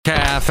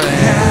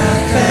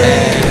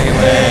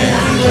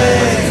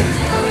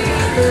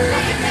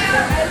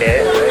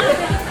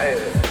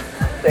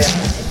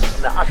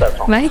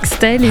Mike's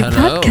Daily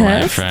Hello, Podcast.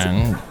 my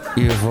friend.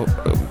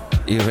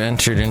 You've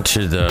entered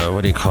into the,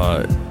 what do you call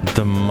it?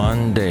 The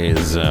Monday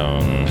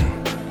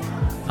Zone.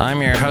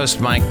 I'm your host,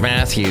 Mike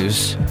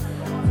Matthews.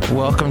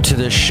 Welcome to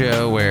this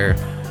show where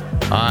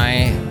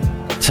I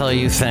tell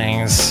you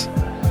things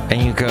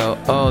and you go,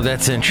 oh,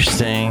 that's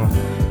interesting.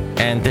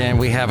 And then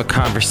we have a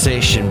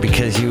conversation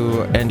because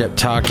you end up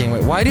talking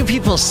with... Why do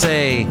people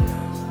say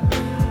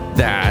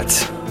that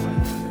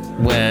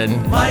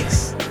when...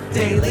 Mike's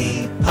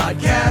Daily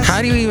Podcast.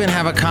 How do you even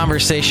have a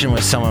conversation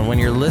with someone when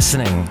you're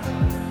listening?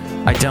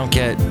 I don't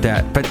get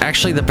that. But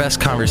actually the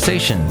best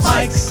conversations...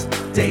 Mike's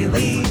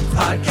Daily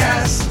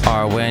Podcast.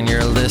 ...are when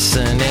you're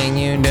listening.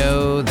 You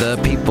know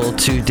the people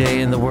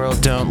today in the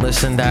world don't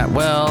listen that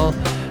well.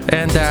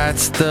 And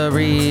that's the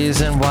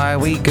reason why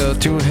we go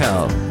through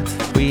hell.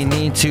 We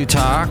need to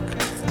talk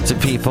to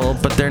people,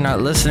 but they're not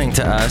listening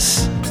to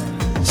us.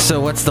 So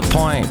what's the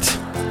point?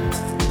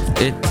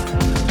 It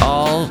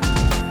all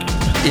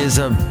is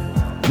a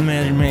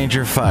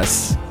major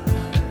fuss.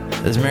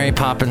 Is Mary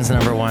Poppins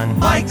number one?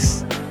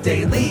 Mike's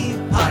Daily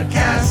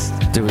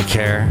Podcast. Do we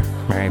care?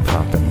 Mary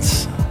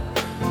Poppins.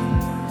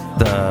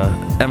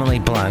 The Emily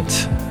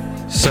Blunt.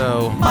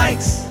 So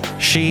Mike's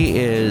she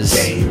is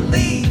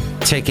Daily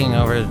taking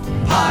over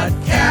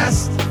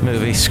Podcast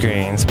movie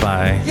screens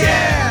by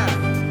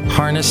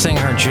harnessing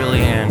her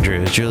Julie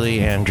Andrews. Julie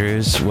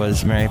Andrews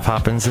was Mary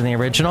Poppins in the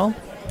original.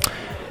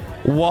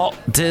 Walt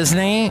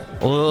Disney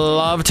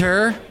loved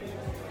her.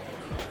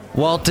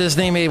 Walt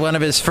Disney made one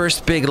of his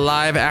first big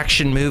live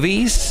action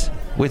movies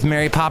with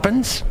Mary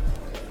Poppins.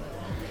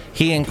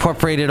 He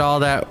incorporated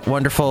all that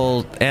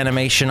wonderful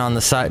animation on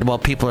the side. Well,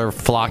 people are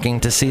flocking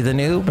to see the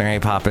new Mary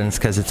Poppins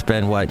because it's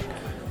been,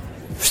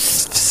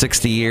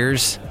 60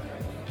 years?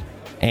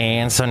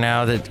 And so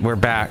now that we're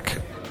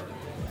back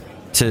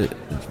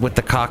with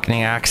the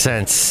Cockney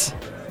accents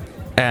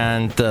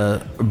and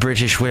the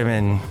British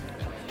women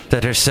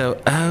that are so,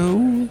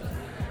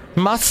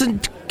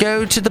 mustn't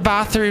go to the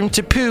bathroom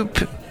to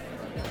poop.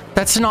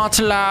 That's not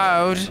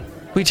allowed.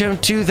 We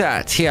don't do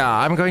that here.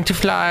 I'm going to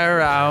fly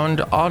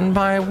around on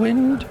my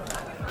wind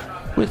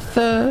with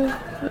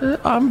the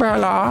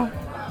umbrella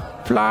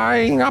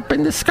flying up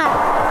in the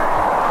sky.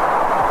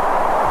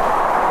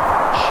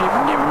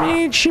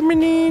 Chimney,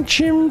 chimney,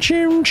 chim,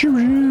 chim,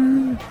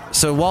 chim.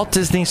 So Walt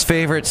Disney's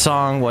favorite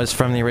song was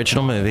from the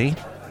original movie.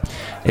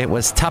 It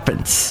was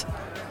Tuppence.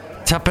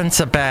 Tuppence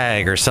a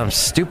bag, or some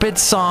stupid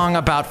song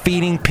about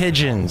feeding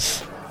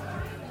pigeons.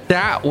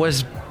 That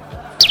was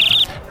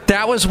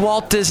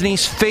Walt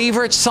Disney's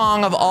favorite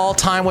song of all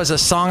time, was a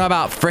song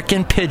about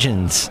frickin'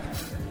 pigeons.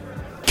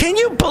 Can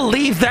you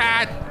believe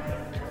that?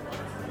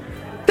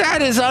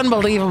 That is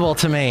unbelievable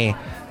to me.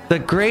 The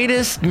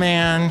greatest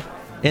man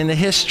in the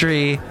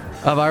history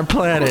of our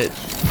planet.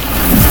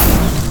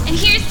 And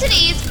here's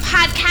today's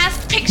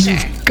podcast picture.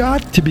 You've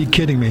got to be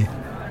kidding me.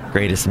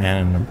 Greatest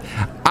man in the...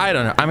 I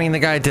don't know. I mean, the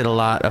guy did a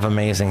lot of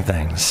amazing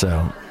things,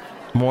 so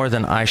more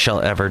than I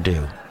shall ever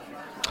do.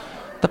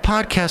 The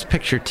podcast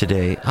picture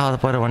today, oh,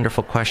 what a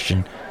wonderful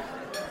question.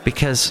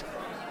 Because,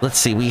 let's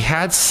see, we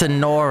had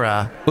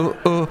Sonora,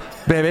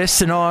 baby,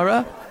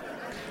 Sonora,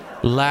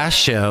 last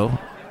show,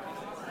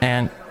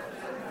 and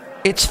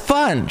it's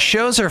fun.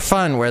 Shows are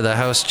fun where the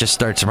host just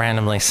starts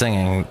randomly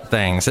singing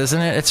things,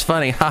 isn't it? It's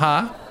funny,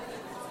 haha.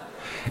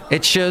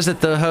 It shows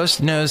that the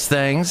host knows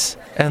things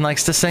and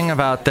likes to sing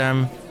about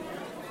them.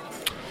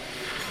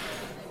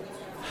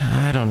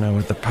 I don't know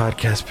what the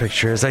podcast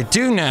picture is. I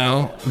do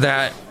know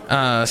that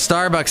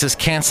Starbucks is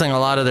canceling a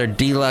lot of their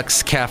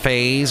deluxe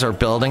cafes or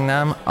building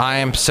them. I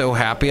am so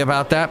happy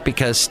about that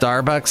because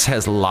Starbucks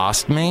has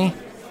lost me.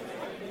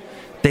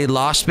 They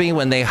lost me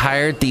when they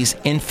hired these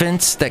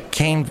infants that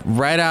came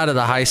right out of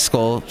the high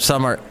school.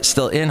 Some are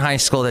still in high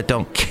school that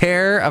don't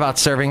care about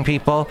serving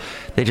people.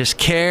 They just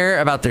care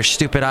about their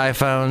stupid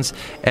iPhones,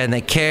 and they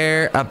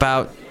care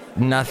about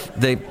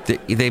nothing.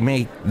 They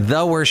make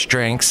the worst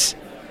drinks.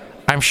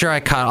 I'm sure I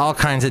caught all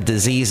kinds of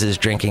diseases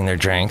drinking their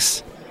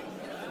drinks.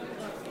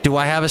 Do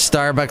I have a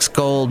Starbucks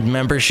Gold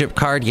membership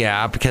card?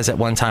 Yeah, because at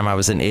one time I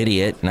was an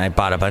idiot and I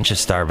bought a bunch of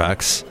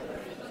Starbucks.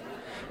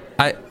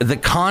 The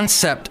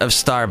concept of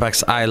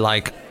Starbucks, I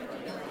like,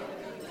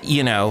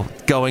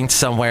 going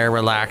somewhere,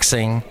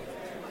 relaxing,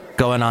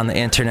 going on the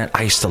internet.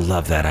 I used to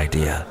love that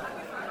idea.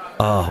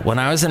 Oh, when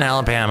I was in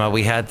Alabama,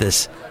 we had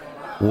this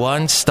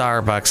one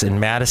Starbucks in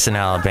Madison,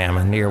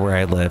 Alabama, near where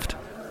I lived.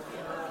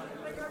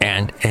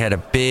 And it had a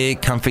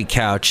big, comfy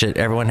couch that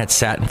everyone had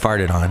sat and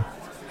farted on.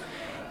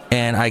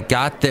 And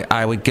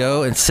I would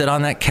go and sit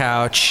on that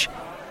couch,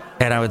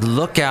 and I would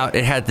look out.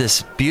 It had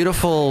this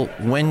beautiful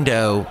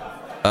window.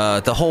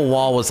 The whole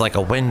wall was like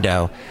a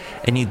window,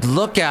 and you'd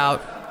look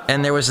out,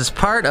 and there was this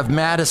part of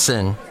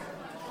Madison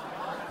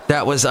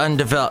that was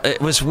undeveloped.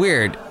 It was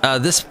weird.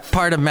 This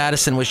part of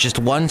Madison was just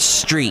one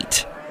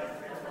street,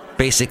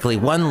 basically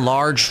one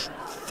large,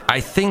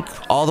 I think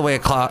all the way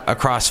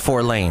across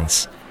 4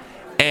 lanes.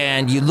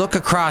 And you look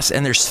across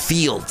and there's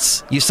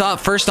fields. You saw it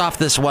first off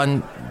this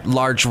one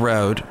large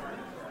road,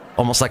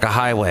 almost like a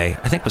highway.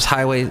 I think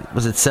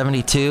was it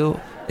 72?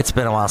 It's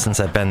been a while since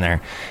I've been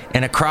there.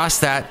 And across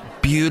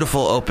that,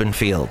 beautiful open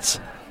fields.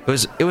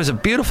 It was a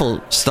beautiful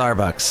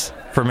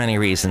Starbucks for many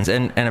reasons.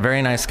 And a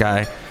very nice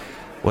guy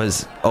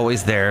was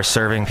always there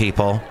serving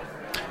people,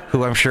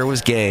 who I'm sure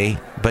was gay,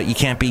 but you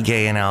can't be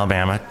gay in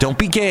Alabama. Don't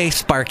be gay,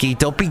 Sparky.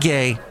 Don't be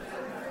gay.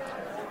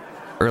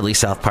 Early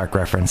South Park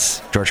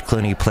reference. George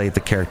Clooney played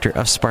the character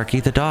of Sparky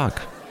the dog.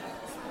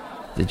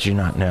 Did you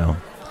not know?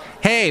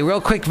 Hey,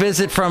 real quick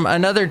visit from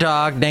another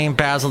dog named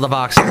Basil the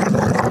Boxer,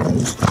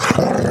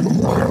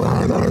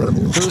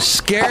 who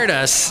scared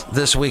us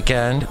this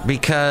weekend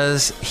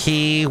because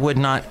he would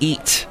not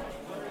eat.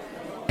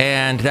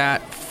 And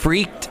that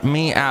freaked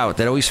me out.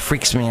 That always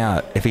freaks me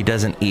out if he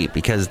doesn't eat,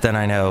 because then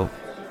I know,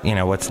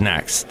 what's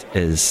next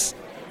is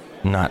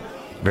not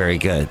very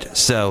good.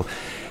 So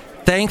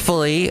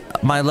thankfully,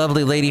 my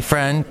lovely lady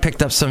friend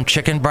picked up some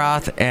chicken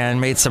broth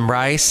and made some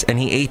rice, and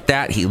he ate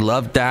that. He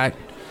loved that.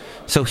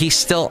 So he's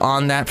still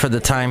on that for the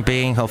time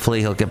being. Hopefully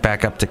he'll get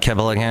back up to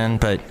kibble again.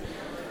 But,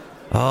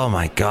 oh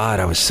my God,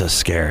 I was so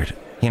scared.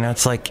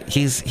 It's like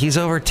he's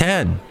over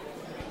 10.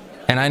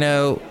 And I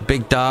know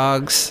big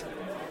dogs,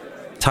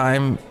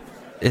 time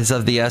is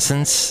of the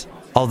essence.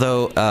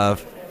 Although a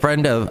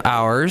friend of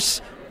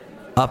ours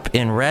up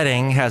in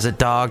Reading has a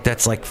dog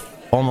that's like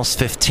almost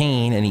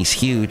 15, and he's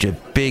huge, a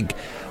big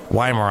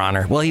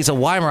Weimaraner. Well, he's a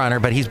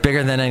Weimaraner, but he's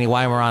bigger than any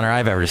Weimaraner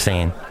I've ever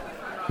seen.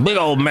 Big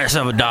old mess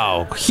of a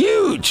dog.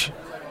 Huge!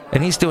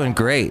 And he's doing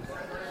great.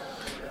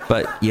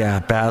 But yeah,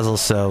 Basil,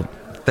 so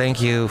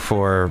thank you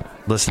for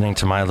listening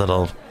to my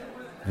little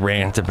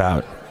rant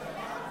about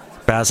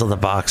Basil the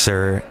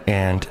Boxer.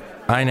 And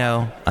I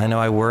know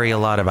I worry a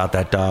lot about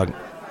that dog.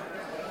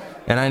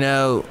 And I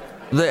know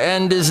the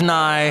end is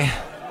nigh.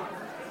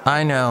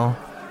 I know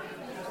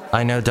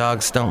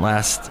dogs don't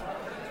last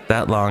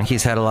that long.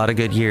 He's had a lot of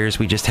good years.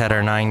 We just had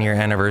our 9-year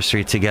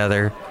anniversary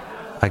together.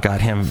 I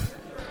got him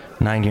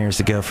 9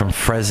 years ago from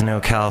Fresno,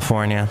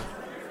 California.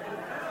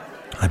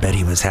 I bet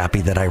he was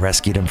happy that I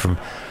rescued him from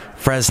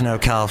Fresno,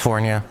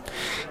 California.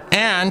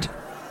 And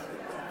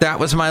that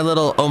was my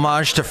little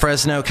homage to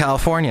Fresno,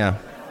 California.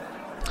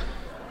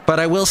 But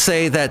I will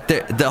say that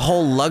the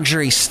whole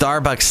luxury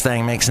Starbucks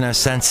thing makes no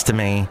sense to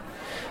me.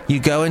 You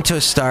go into a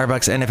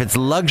Starbucks, and if it's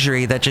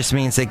luxury, that just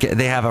means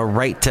they have a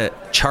right to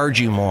charge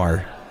you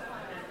more.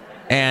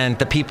 And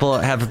the people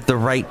have the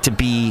right to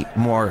be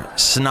more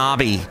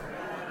snobby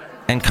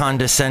and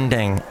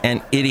condescending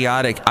and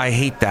idiotic. I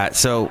hate that.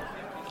 So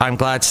I'm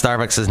glad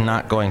Starbucks is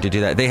not going to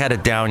do that. They had a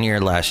down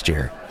year last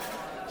year.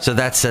 So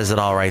that says it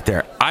all right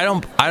there.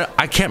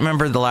 I can't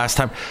remember the last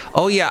time.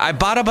 Oh yeah, I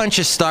bought a bunch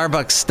of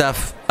Starbucks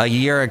stuff a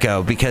year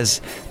ago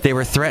because they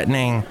were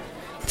threatening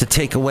to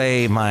take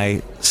away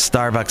my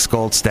Starbucks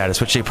Gold status,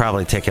 which they've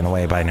probably taken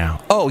away by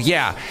now. Oh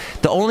yeah,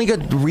 the only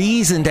good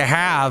reason to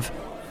have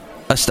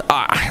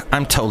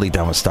I'm totally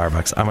done with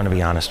Starbucks. I'm going to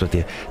be honest with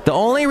you. The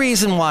only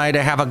reason why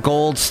to have a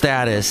gold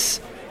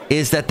status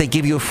is that they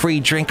give you a free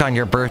drink on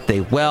your birthday.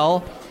 Well,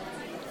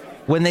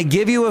 when they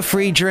give you a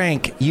free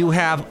drink, you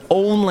have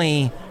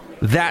only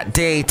that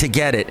day to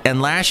get it.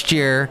 And last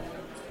year,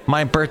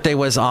 my birthday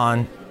was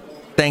on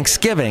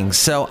Thanksgiving.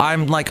 So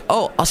I'm like,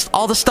 oh,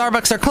 all the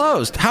Starbucks are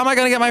closed. How am I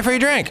going to get my free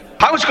drink?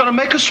 I was going to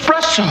make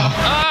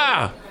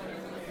espresso.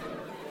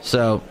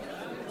 So,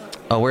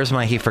 where's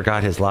my he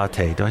forgot his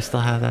latte? Do I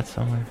still have that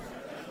somewhere?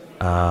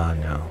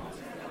 No.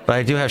 But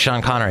I do have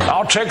Sean Connery.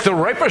 I'll take the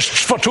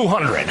rapists for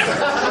 200.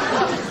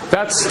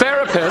 That's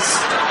therapist.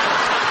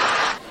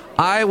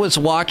 I was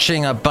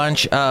watching a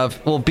bunch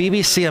of,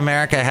 BBC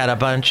America had a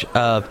bunch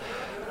of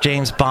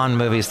James Bond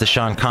movies, the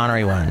Sean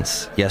Connery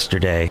ones,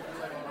 yesterday.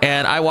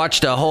 And I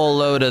watched a whole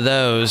load of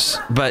those,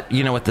 but,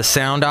 with the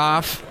sound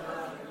off.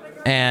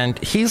 And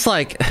he's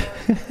like,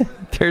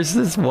 there's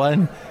this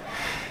one.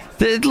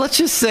 Let's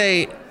just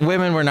say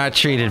women were not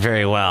treated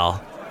very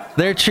well.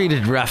 They're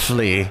treated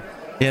roughly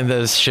in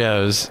those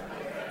shows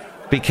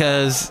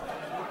because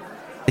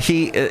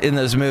in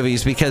those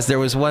movies, because there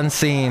was one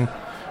scene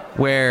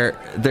where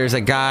there's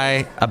a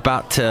guy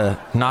about to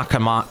knock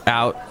him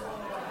out,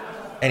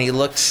 and he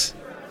looks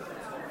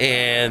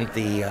in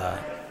the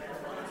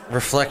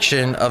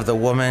reflection of the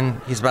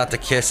woman he's about to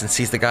kiss and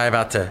sees the guy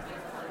about to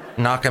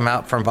knock him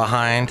out from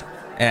behind,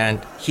 and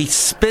he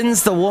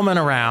spins the woman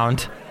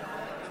around,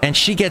 and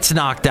she gets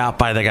knocked out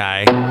by the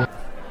guy.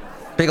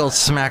 Big old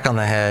smack on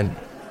the head.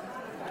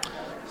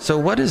 So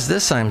what is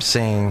this I'm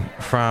seeing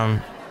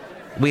from...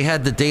 We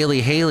had the Daily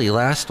Haley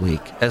last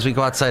week. As we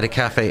go outside a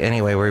cafe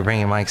anyway, we're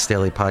bringing Mike's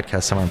Daily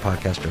Podcast somewhere in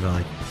Podcaster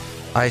Valley.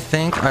 I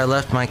think I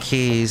left my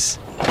keys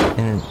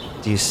in...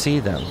 Do you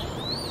see them?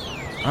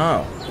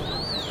 Oh.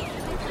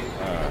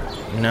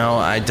 No,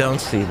 I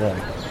don't see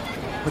them.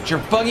 But you're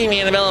bugging me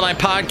in the middle of my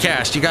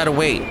podcast. You gotta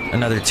wait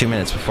another 2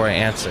 minutes before I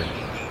answer.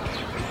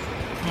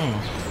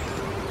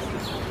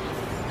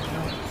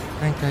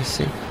 I think I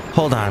see.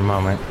 Hold on a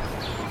moment.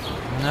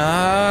 No,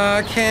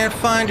 I can't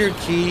find your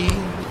key.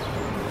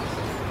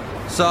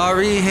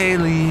 Sorry,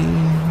 Haley.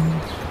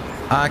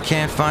 I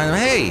can't find them.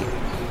 Hey,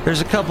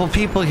 there's a couple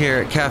people here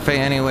at Cafe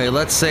Anyway.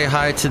 Let's say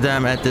hi to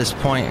them at this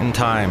point in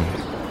time.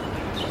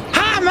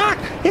 Hi, Mark.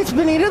 It's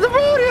Benita the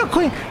Rodeo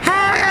Queen.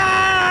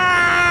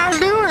 How are you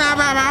doing? How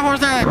about my horse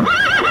that?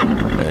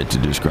 That's a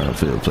disgruntled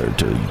field player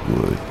tell you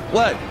what.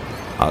 What?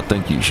 I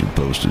think you should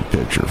post a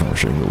picture from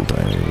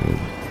Shingletown.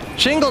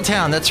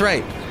 Shingletown, that's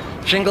right.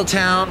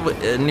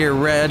 Shingletown near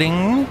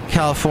Redding,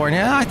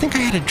 California. I think I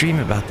had a dream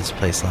about this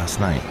place last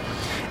night.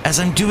 As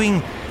I'm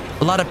doing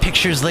a lot of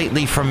pictures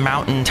lately from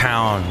mountain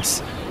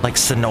towns like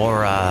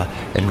Sonora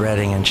and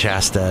Redding and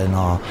Shasta and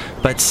all.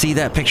 But see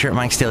that picture at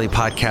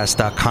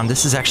Mike'sDailyPodcast.com.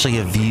 This is actually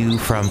a view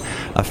from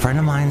a friend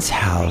of mine's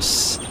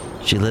house.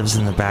 She lives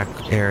in the back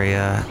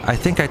area. I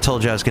think I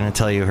told you I was going to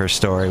tell you her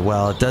story.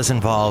 Well, it does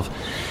involve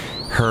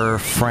her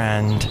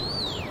friend,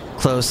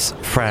 close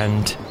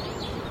friend,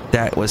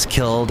 that was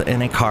killed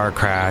in a car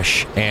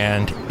crash.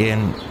 And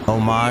in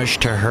homage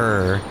to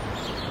her,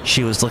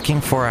 she was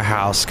looking for a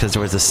house because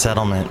there was a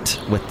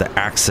settlement with the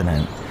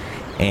accident.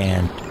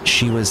 And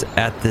she was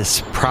at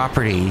this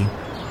property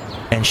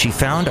and she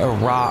found a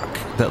rock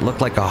that looked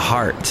like a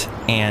heart.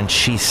 And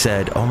she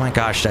said, oh my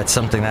gosh, that's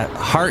something that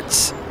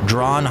hearts,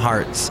 drawn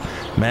hearts,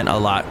 meant a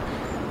lot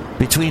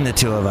between the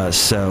two of us.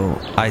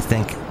 So I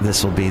think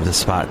this will be the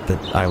spot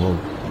that I will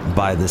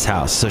buy this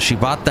house. So she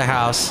bought the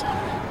house,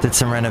 did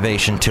some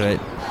renovation to it,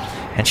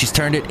 and she's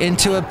turned it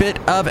into a bit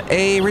of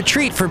a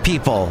retreat for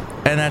people.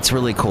 And that's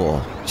really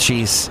cool.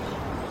 She's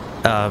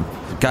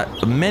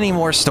got many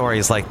more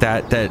stories like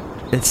that, that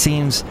it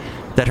seems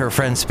that her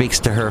friend speaks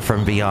to her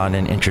from beyond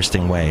in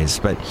interesting ways.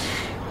 But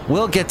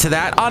we'll get to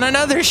that on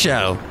another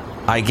show,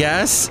 I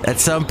guess, at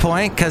some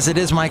point, because it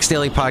is Mike's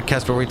Daily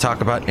Podcast where we talk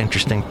about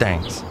interesting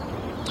things.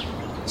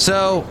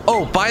 So,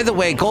 oh, by the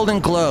way, Golden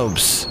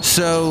Globes.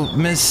 So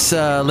Miss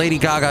Lady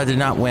Gaga did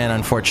not win,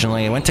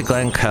 unfortunately. It went to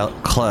Glenn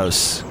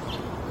Close.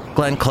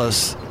 Glenn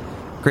Close,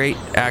 great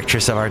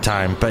actress of our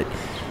time. But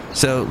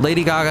so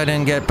Lady Gaga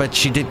didn't get, but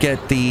she did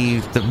get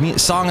the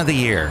Song of the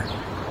Year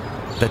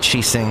that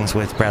she sings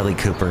with Bradley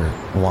Cooper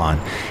won.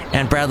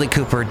 And Bradley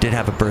Cooper did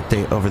have a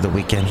birthday over the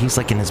weekend. He's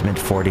like in his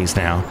mid-40s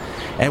now.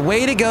 And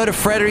way to go to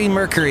Freddie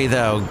Mercury,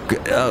 though.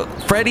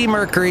 Freddie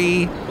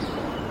Mercury,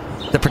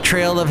 the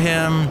portrayal of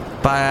him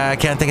by, I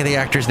can't think of the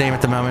actor's name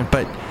at the moment,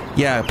 but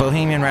yeah,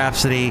 Bohemian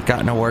Rhapsody got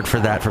an award for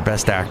that for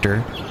Best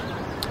Actor.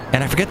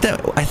 And I forget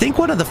that, I think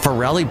one of the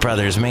Farrelly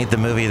brothers made the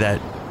movie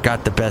that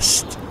got the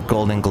Best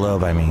Golden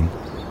Globe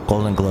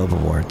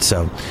Award.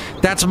 So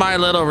that's my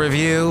little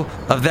review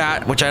of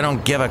that, which I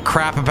don't give a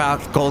crap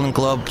about. Golden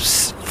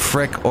Globes,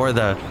 frick, or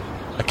the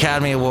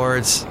Academy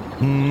Awards,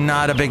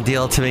 not a big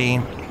deal to me.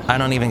 I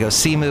don't even go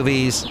see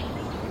movies,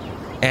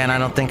 and I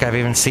don't think I've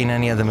even seen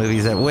any of the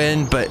movies that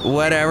win, but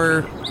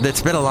whatever.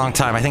 It's been a long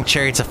time. I think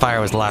Chariots of Fire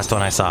was the last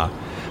one I saw.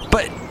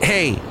 But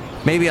hey,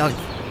 maybe I'll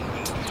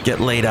get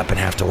laid up and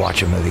have to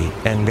watch a movie,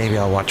 and maybe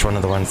I'll watch one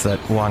of the ones that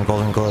won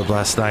Golden Globe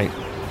last night.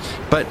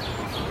 But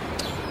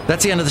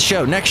that's the end of the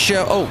show. Next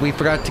show, oh, we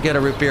forgot to get a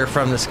root beer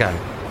from this guy.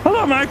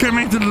 Hello, Mike. I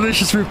make the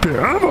delicious root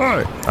beer. Oh,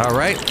 boy. All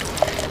right.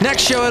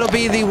 Next show, it'll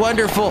be the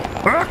wonderful...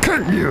 I'll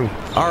cut you.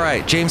 All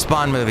right, James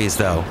Bond movies,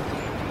 though.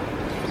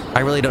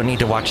 I really don't need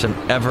to watch them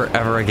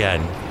ever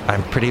again.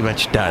 I'm pretty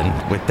much done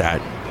with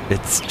that.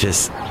 It's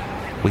just,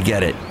 we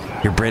get it.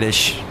 You're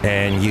British,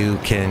 and you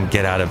can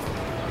get out of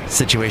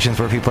situations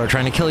where people are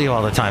trying to kill you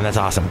all the time. That's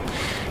awesome.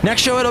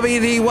 Next show, it'll be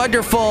the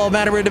wonderful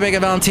Matt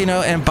Rutabaga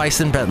Valentino and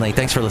Bison Bentley.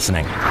 Thanks for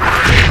listening.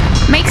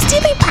 Mike's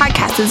Daily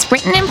Podcast is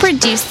written and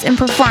produced and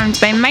performed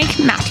by Mike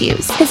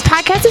Matthews. His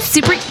podcast is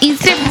super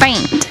easy to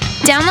find.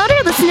 Download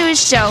or listen to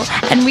his show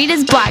and read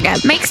his blog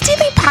at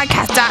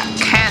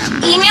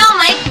Mike'sDailyPodcast.com. Email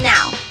Mike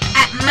now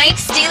at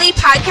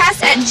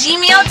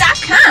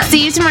Mike'sDailyPodcast@gmail.com.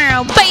 See you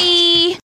tomorrow. Bye!